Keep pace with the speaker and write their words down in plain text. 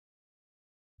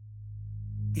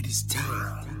It is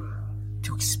time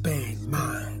to expand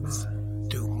minds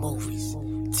through movies,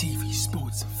 TV,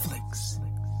 sports, and flicks.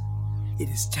 It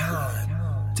is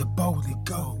time to boldly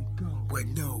go where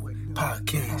no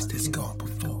podcast has gone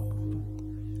before.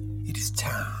 It is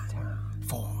time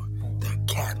for the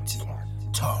Captain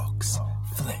Talks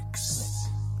Flicks.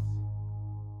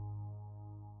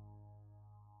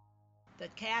 The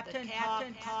Captain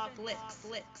Talk Flicks.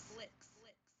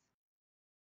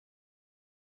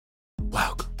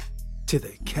 Welcome to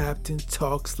the Captain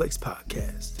Talks Flicks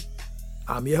podcast.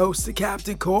 I'm your host, the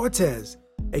Captain Cortez,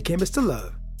 aka Mr.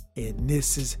 Love, and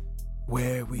this is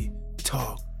where we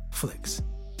talk flicks.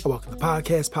 I welcome the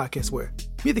podcast where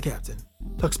me, the Captain,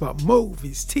 talks about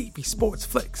movies, TV, sports,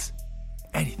 flicks,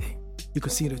 anything you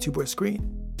can see on a two-board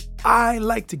screen. I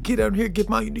like to get out here and give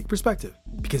my unique perspective,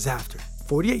 because after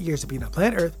 48 years of being on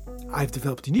planet Earth, I've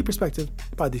developed a unique perspective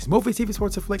about these movies, TV,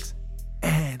 sports, and flicks,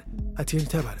 and I tell you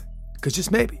to tell about it. Because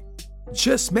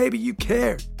just maybe you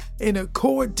care. And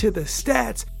according to the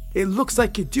stats, it looks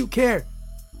like you do care.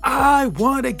 I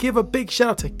want to give a big shout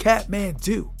out to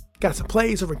Kathmandu. Got some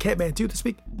plays over in Kathmandu this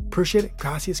week. Appreciate it.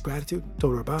 Gracias, gratitude.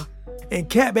 Todo rabah. And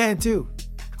Kathmandu.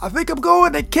 I think I'm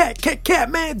going to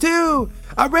Kathmandu.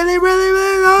 I really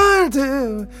want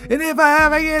to. And if I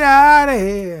ever get out of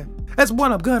here, that's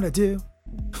what I'm gonna do.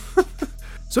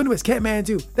 So anyways,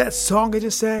 Kathmandu, that song I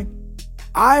just sang,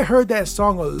 I heard that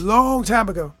song a long time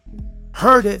ago.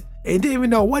 Heard it and didn't even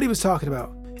know what he was talking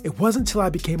about. It wasn't until I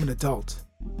became an adult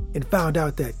and found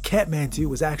out that Kathmandu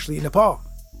was actually in Nepal.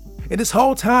 And this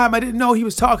whole time I didn't know he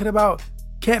was talking about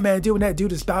Kathmandu and that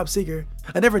dude is Bob Seger.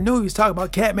 I never knew he was talking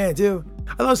about Kathmandu.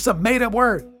 I thought it was some made up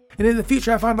word. And in the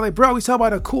future I found out like, bro, he's talking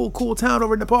about a cool town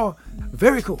over in Nepal.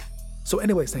 Very cool. So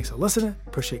anyways, thanks for listening.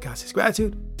 Appreciate God's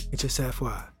gratitude. And just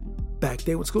FYI, back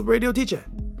then with school radio DJ,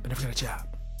 but never got a job.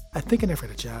 I think I never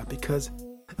got a job because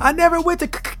I never went to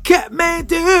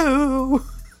Kathmandu.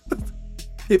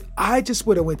 If I just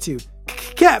would have went to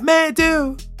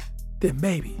Kathmandu, then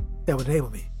maybe that would enable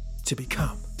me to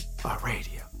become a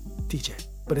radio DJ.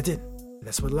 But it didn't. And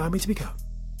that's what allowed me to become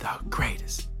the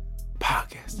greatest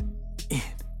podcast in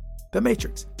the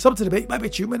Matrix. Something to debate, might be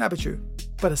true, might not be true.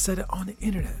 But I said it on the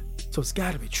internet. So it's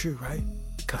gotta be true, right?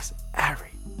 Because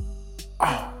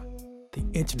on the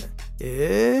internet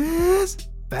is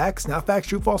facts, not facts,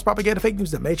 true, false, propaganda, fake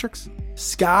news, the Matrix,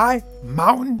 sky,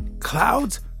 mountain,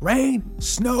 clouds, rain,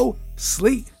 snow,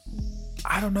 sleet.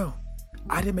 I don't know.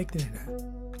 I didn't make the internet.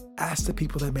 Ask the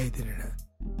people that made the internet.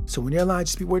 So when you're online,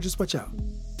 just be aware, just watch out.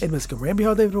 And let's go Ramby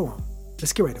Hall David Warren.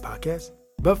 Let's get ready to podcast.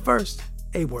 But first,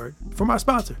 a word from our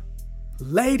sponsor.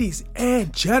 Ladies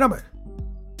and gentlemen,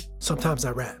 sometimes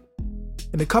I rap.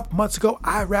 And a couple months ago,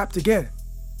 I rapped again.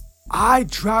 I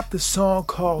dropped a song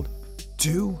called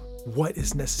Do What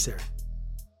Is Necessary.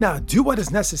 Now, Do What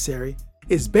Is Necessary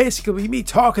is basically me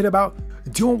talking about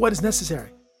doing what is necessary.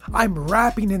 I'm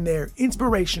rapping in there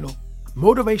inspirational,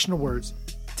 motivational words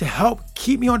to help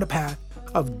keep me on the path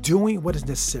of doing what is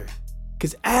necessary.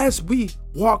 Because as we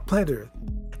walk planet Earth,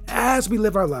 as we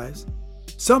live our lives,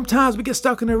 sometimes we get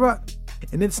stuck in a rut.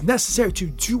 And it's necessary to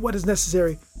do what is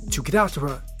necessary to get out the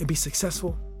rut and be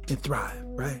successful and thrive,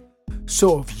 right?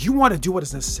 So if you want to do what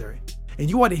is necessary and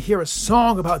you want to hear a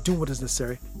song about doing what is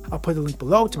necessary, I'll put the link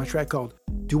below to my track called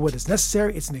Do What Is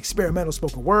Necessary. It's an experimental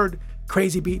spoken word,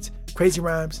 crazy beats, crazy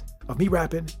rhymes of me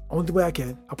rapping only the way I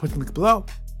can. I'll put the link below.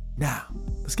 Now,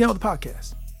 let's get on with the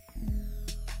podcast.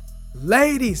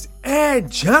 Ladies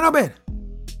and gentlemen,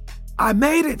 I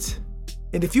made it.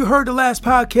 And if you heard the last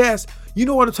podcast, you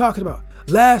know what I'm talking about.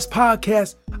 Last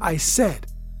podcast, I said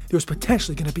there was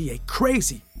potentially going to be a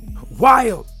crazy,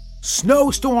 wild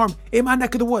snowstorm in my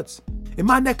neck of the woods. And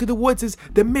my neck of the woods is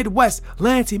the Midwest,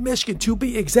 Lansing, Michigan, to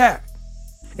be exact.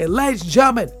 And ladies and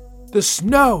gentlemen, the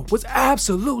snow was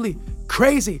absolutely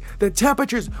crazy. The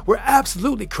temperatures were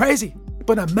absolutely crazy.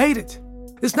 But I made it.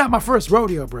 It's not my first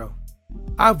rodeo, bro.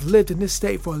 I've lived in this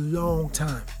state for a long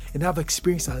time. And I've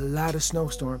experienced a lot of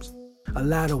snowstorms. A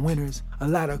lot of winters, a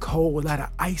lot of cold, a lot of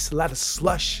ice, a lot of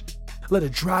slush, a lot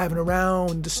of driving around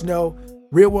in the snow,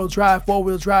 rear-wheel drive,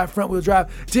 four-wheel drive, front-wheel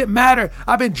drive. Didn't matter.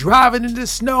 I've been driving in the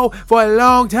snow for a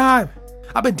long time.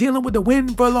 I've been dealing with the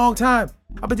wind for a long time.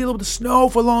 I've been dealing with the snow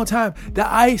for a long time. The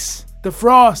ice, the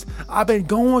frost. I've been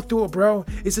going through it, bro.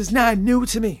 It's just not new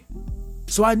to me.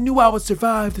 So I knew I would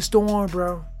survive the storm,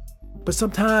 bro. But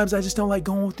sometimes I just don't like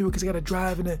going through it because I got to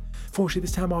drive in it. Fortunately,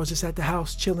 this time I was just at the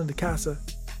house, chilling in the casa.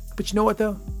 But you know what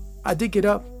though? I did get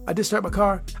up. I did start my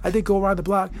car. I did go around the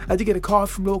block. I did get a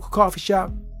coffee from the local coffee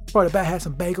shop. Brought it back, had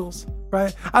some bagels,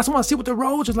 right? I just want to see what the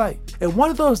roads are like. And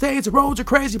one of those days, the roads are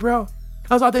crazy, bro.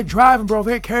 I was out there driving, bro,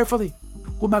 very carefully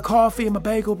with my coffee and my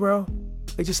bagel, bro.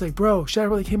 Like, just like, bro, should I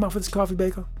really came out for this coffee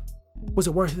bagel? Was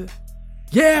it worth it?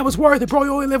 Yeah, it was worth it, bro.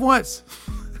 You only live once.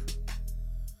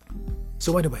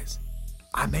 So anyways,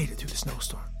 I made it through the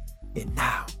snowstorm. And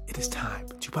now it is time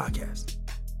to podcast.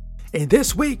 And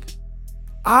this week,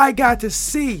 I got to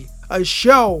see a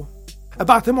show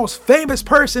about the most famous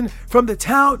person from the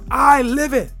town I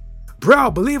live in.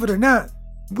 Bro, believe it or not,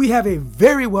 we have a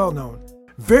very well-known,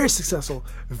 very successful,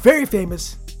 very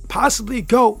famous, possibly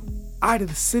GOAT out of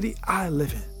the city I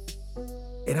live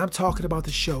in. And I'm talking about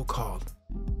the show called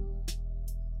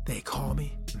They Call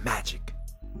Me Magic,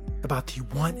 about the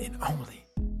one and only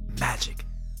Magic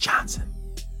Johnson.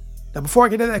 Now, before I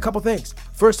get into that, a couple things.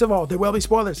 First of all, there will be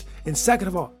spoilers. And second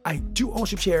of all, I do own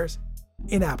some shares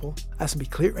in Apple. I have to be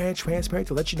clear and transparent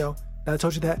to let you know. Now I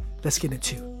told you that, let's get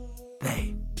into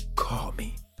They Call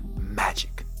Me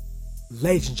Magic.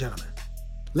 Ladies and gentlemen,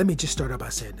 let me just start out by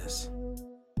saying this.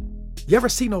 You ever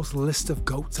seen those lists of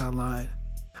GOATs online?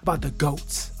 About the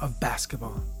GOATs of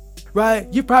basketball? Right?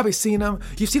 You've probably seen them.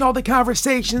 You've seen all the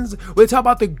conversations where they talk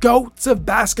about the GOATs of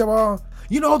basketball.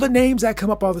 You know the names that come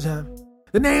up all the time.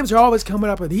 The names are always coming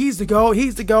up with he's the GOAT,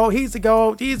 he's the GOAT, he's the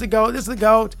GOAT, he's the GOAT, this is the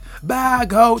GOAT, bad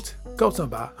GOAT. GOAT's not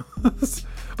bad.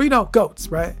 But you know, GOATs,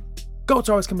 right? GOATs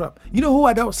are always coming up. You know who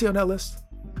I don't see on that list?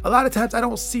 A lot of times I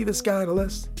don't see this guy on the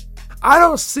list. I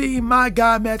don't see my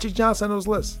guy Magic Johnson on those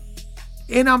lists.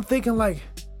 And I'm thinking like,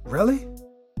 really?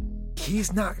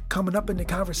 He's not coming up in the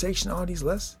conversation on these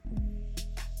lists?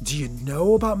 Do you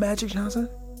know about Magic Johnson?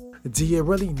 Do you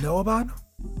really know about him?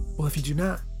 Well, if you do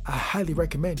not, I highly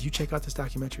recommend you check out this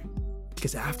documentary.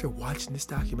 Because after watching this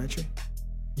documentary,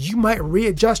 you might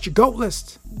readjust your GOAT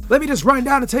list. Let me just run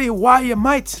down and tell you why you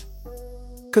might.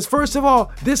 Because first of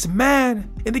all, this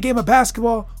man in the game of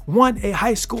basketball won a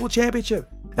high school championship.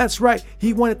 That's right,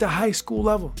 he won at the high school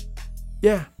level.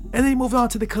 Yeah, and then he moved on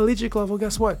to the collegiate level.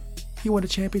 Guess what? He won a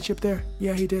championship there.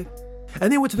 Yeah, he did. And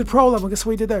then he went to the pro level. Guess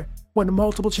what he did there? Won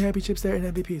multiple championships there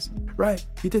and MVPs. Right,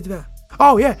 he did that.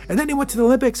 Oh yeah, and then he went to the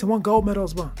Olympics and won gold medal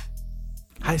as well.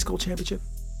 High school championship,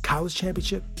 college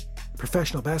championship,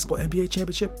 professional basketball NBA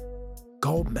championship,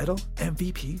 gold medal,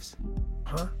 MVPs.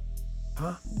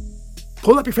 Huh?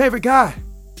 Pull up your favorite guy.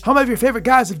 How many of your favorite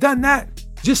guys have done that?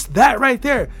 Just that right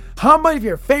there. How many of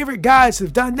your favorite guys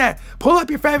have done that? Pull up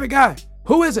your favorite guy.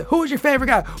 Who is it? Who is your favorite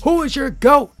guy? Who is your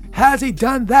GOAT? Has he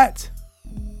done that?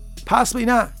 Possibly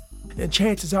not. And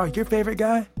chances are your favorite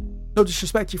guy, no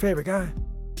disrespect to your favorite guy,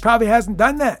 probably hasn't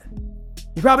done that.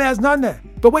 He probably hasn't done that.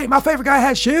 But wait, my favorite guy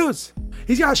has shoes.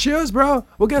 He's got shoes, bro.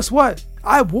 Well, guess what?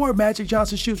 I wore Magic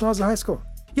Johnson shoes when I was in high school.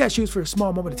 He had shoes for a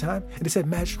small moment of time, and it said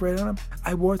Magic right on them.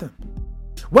 I wore them.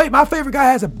 Wait, my favorite guy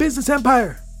has a business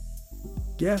empire.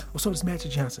 Yeah, well, so does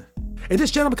Magic Johnson. And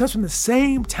this gentleman comes from the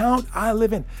same town I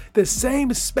live in, the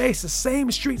same space, the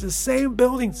same streets, the same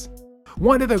buildings.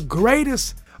 One of the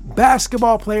greatest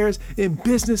basketball players and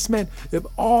businessmen of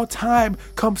all time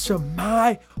comes from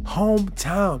my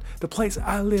hometown, the place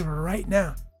I live right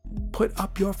now. Put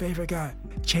up your favorite guy.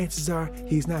 Chances are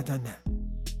he's not done that.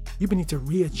 You need to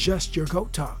readjust your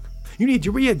GOAT talk. You need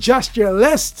to readjust your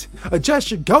list.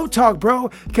 Adjust your GOAT talk, bro,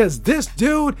 because this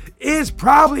dude is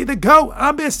probably the GOAT.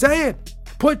 I'm just saying.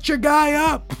 Put your guy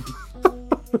up.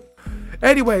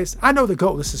 Anyways, I know the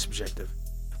GOAT list is subjective,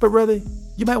 but really,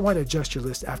 you might want to adjust your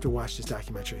list after watching this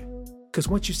documentary. Because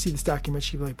once you see this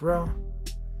documentary, you're like, bro,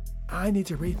 I need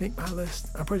to rethink my list.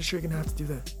 I'm pretty sure you're going to have to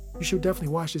do that. You should definitely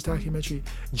watch this documentary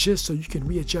just so you can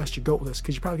readjust your GOAT list,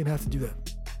 because you're probably going to have to do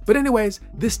that. But anyways,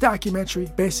 this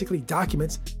documentary basically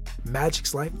documents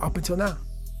Magic's life up until now.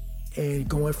 And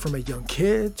going from a young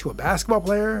kid to a basketball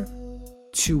player,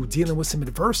 to dealing with some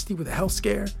adversity with a health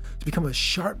scare, to become a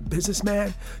sharp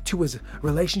businessman, to his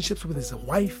relationships with his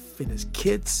wife and his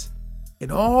kids,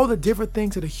 and all the different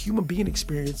things that a human being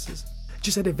experiences,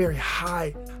 just at a very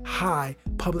high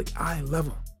public eye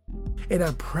level. And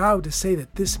I'm proud to say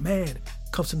that this man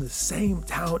comes from the same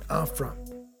town I'm from.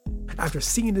 After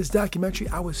seeing this documentary,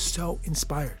 I was so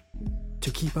inspired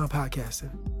to keep on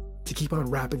podcasting, to keep on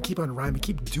rapping, keep on rhyming,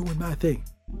 keep doing my thing.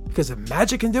 Because if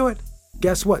Magic can do it,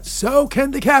 guess what? So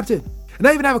can the Captain. And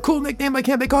I even have a cool nickname like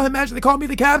him. They call him Magic. They call me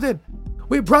the Captain.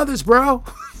 We brothers, bro.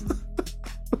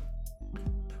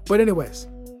 But anyways,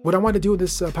 what I want to do with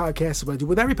this podcast is what I do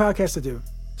with every podcast I do.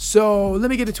 So let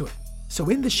me get into it. So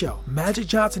in the show, Magic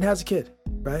Johnson has a kid,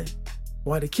 right?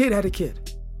 Well, the kid had a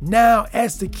kid. Now,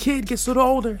 as the kid gets a little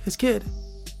older,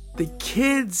 the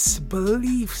kid's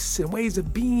beliefs and ways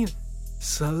of being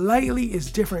slightly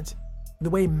is different than the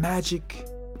way Magic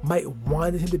might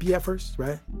want him to be at first,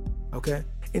 right? Okay.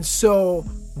 And so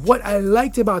what I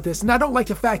liked about this, and I don't like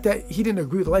the fact that he didn't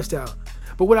agree with the lifestyle,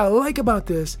 but what I like about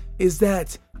this is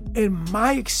that in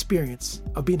my experience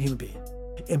of being a human being,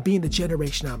 and being the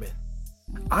generation I'm in.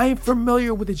 I am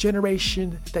familiar with the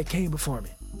generation that came before me.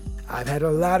 I've had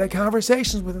a lot of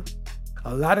conversations with them,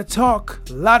 a lot of talk,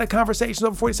 a lot of conversations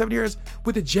over 47 years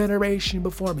with the generation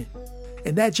before me.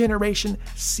 And that generation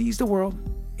sees the world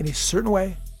in a certain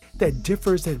way that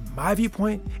differs than my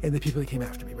viewpoint and the people that came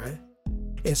after me, right?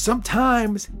 And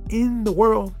sometimes in the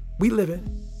world we live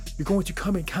in, you're going to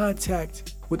come in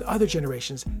contact with other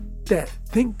generations that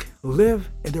think, live,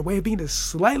 and their way of being is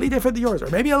slightly different than yours, or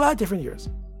maybe a lot different than yours.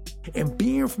 And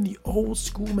being from the old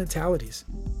school mentalities,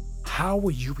 how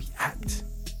will you react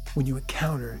when you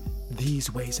encounter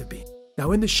these ways of being?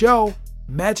 Now in the show,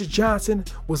 Magic Johnson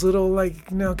was a little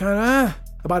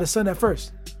about his son at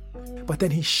first. But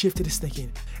then he shifted his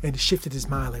thinking and shifted his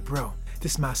mind like, bro,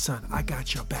 this is my son. I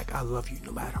got your back. I love you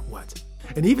no matter what.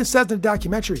 And he even says in the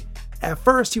documentary, at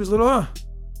first he was a little,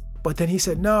 but then he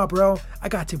said, nah, bro, I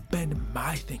got to bend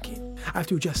my thinking. I have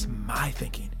to adjust my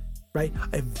thinking, right?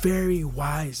 A very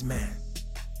wise man.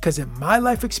 Because in my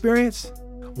life experience,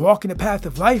 walking the path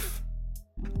of life,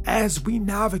 as we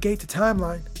navigate the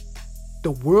timeline,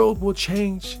 the world will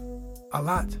change a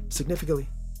lot, significantly.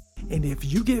 And if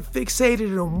you get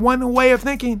fixated on one way of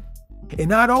thinking and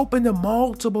not open to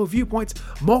multiple viewpoints,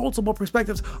 multiple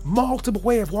perspectives, multiple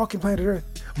way of walking planet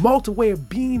Earth, multiple way of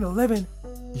being and living,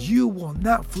 you will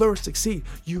not flourish, succeed.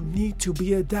 You need to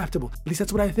be adaptable. At least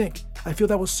that's what I think. I feel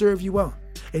that will serve you well.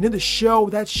 And in the show,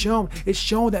 it's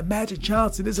shown that Magic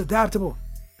Johnson is adaptable,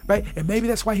 right? And maybe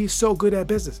that's why he's so good at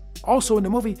business. Also in the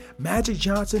movie, Magic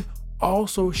Johnson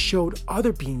also showed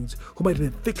other beings who might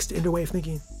have been fixed in their way of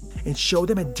thinking and showed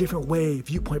them a different way,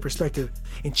 viewpoint, perspective,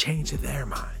 and change their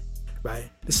mind, right?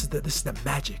 This is the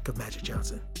magic of Magic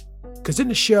Johnson. Because in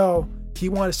the show, he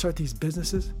wanted to start these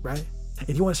businesses, right? And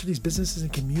he wanted to start these businesses in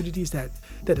communities that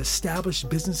established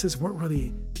businesses weren't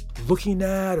really looking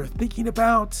at or thinking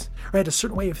about, right? A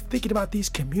certain way of thinking about these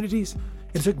communities.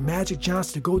 And it took Magic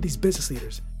Johnson to go with these business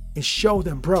leaders and show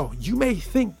them, bro, you may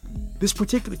think this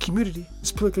particular community,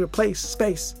 this particular place,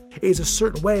 space, is a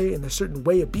certain way and a certain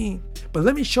way of being, but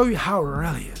let me show you how it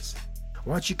really is.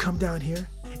 Why don't you come down here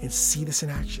and see this in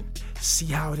action? See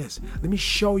how it is. Let me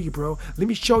show you, bro. Let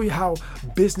me show you how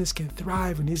business can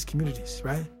thrive in these communities,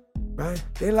 right? Right?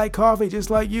 They like coffee just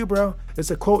like you, bro.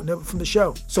 It's a quote from the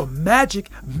show. So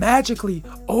magically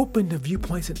opened the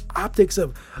viewpoints and optics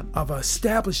of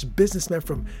established businessmen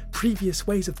from previous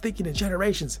ways of thinking in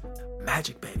generations.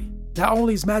 Magic, baby. Not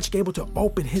only is Magic able to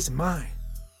open his mind,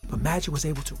 but Magic was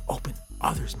able to open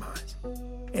others' minds.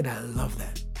 And I love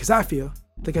that. Because I feel,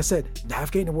 like I said,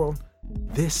 navigating the world,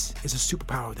 this is a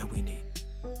superpower that we need.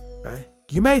 Right?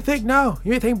 You may think no.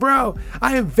 You may think, bro,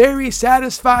 I am very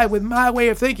satisfied with my way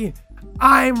of thinking.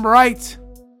 I'm right.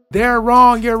 They're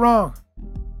wrong. You're wrong.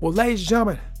 Well, ladies and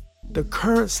gentlemen, the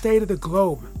current state of the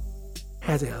globe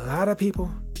has a lot of people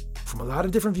from a lot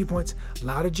of different viewpoints, a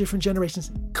lot of different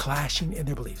generations clashing in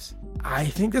their beliefs. I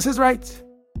think this is right.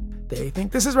 They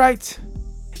think this is right.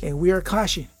 And we are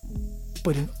clashing.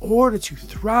 But in order to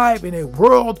thrive in a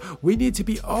world, we need to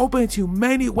be open to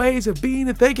many ways of being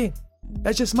and thinking.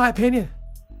 That's just my opinion.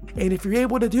 And if you're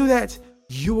able to do that,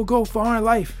 you will go far in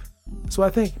life. So I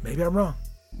think, maybe I'm wrong.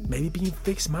 Maybe being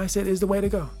fixed mindset is the way to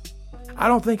go. I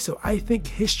don't think so. I think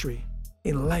history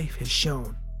in life has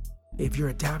shown if you're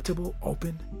adaptable,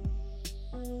 open,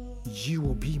 you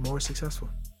will be more successful.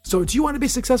 So do you want to be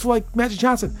successful like Magic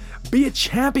Johnson? Be a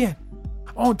champion.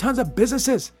 Own tons of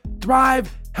businesses.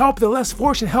 Thrive. Help the less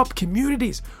fortunate. Help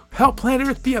communities. Help planet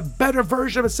Earth be a better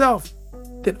version of itself.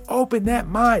 Then open that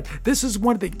mind. This is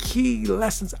one of the key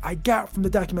lessons I got from the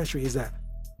documentary is that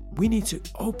we need to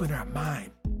open our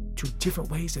mind to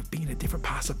different ways of being and different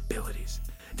possibilities,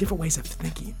 different ways of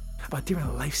thinking about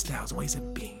different lifestyles and ways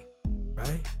of being,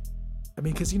 right? I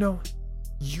mean, because,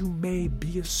 you may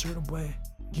be a certain way.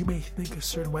 You may think a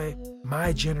certain way.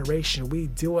 My generation, we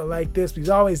do it like this. We've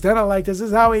always done it like this. This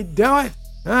is how we do it.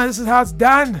 This is how it's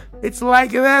done. It's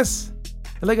like this.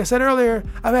 And like I said earlier,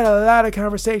 I've had a lot of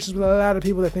conversations with a lot of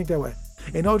people that think that way.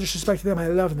 And no disrespect to them, I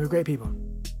love them. They're great people,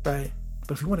 right?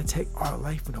 But if we want to take our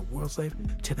life and the world's life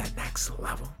to that next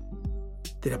level,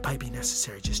 then it might be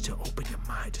necessary just to open your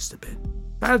mind just a bit.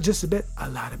 Not just a bit, a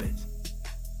lot of it.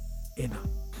 And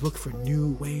look for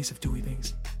new ways of doing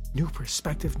things, new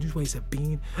perspectives, new ways of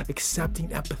being, accepting,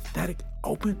 empathetic,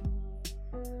 open.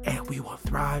 And we will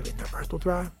thrive and the earth will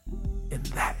thrive. And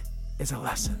that is a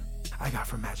lesson I got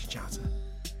from Magic Johnson.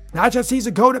 Not just he's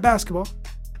a GOAT at basketball,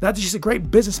 not just he's a great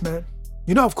businessman.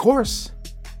 Of course,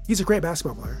 he's a great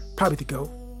basketball player, probably the GOAT.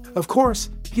 Of course,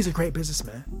 he's a great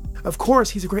businessman. Of course,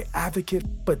 he's a great advocate.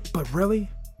 But really,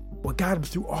 what got him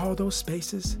through all those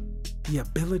spaces, the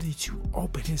ability to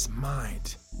open his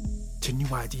mind to new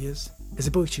ideas, his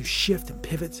ability to shift and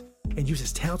pivot and use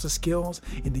his talents and skills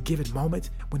in the given moment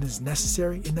when it's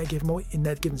necessary in that given moment, in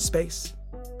that given space.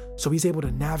 So he's able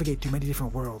to navigate through many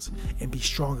different worlds and be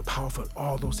strong and powerful in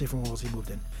all those different worlds he moved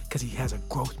in because he has a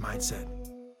growth mindset.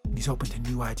 And he's open to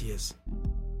new ideas.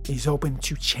 He's open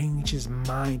to change his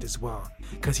mind as well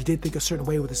because he did think a certain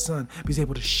way with his son, but he's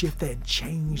able to shift that and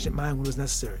change that mind when it was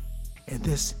necessary. And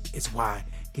this is why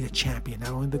he's a champion, not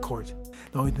only in the court,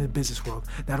 not only in the business world,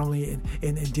 not only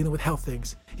in dealing with health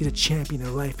things. He's a champion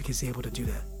in life because he's able to do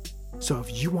that. So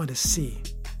if you want to see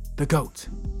the GOAT,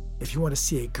 if you want to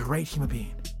see a great human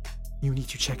being, you need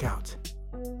to check out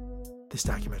this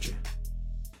documentary.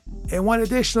 And one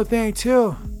additional thing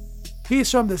too, he's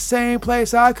from the same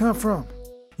place I come from.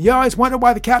 You always wonder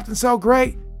why the captain's so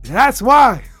great? That's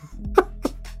why.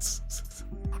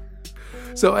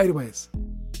 So anyways,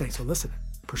 thanks for listening.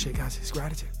 Appreciate guys'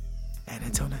 gratitude. And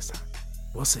until next time,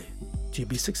 we'll see. To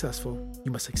be successful,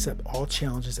 you must accept all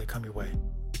challenges that come your way.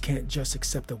 You can't just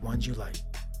accept the ones you like.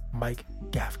 Mike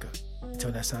Gafka.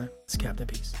 Until next time, it's Captain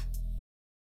Peace.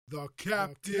 The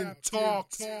Captain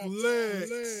Talks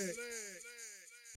Flicks.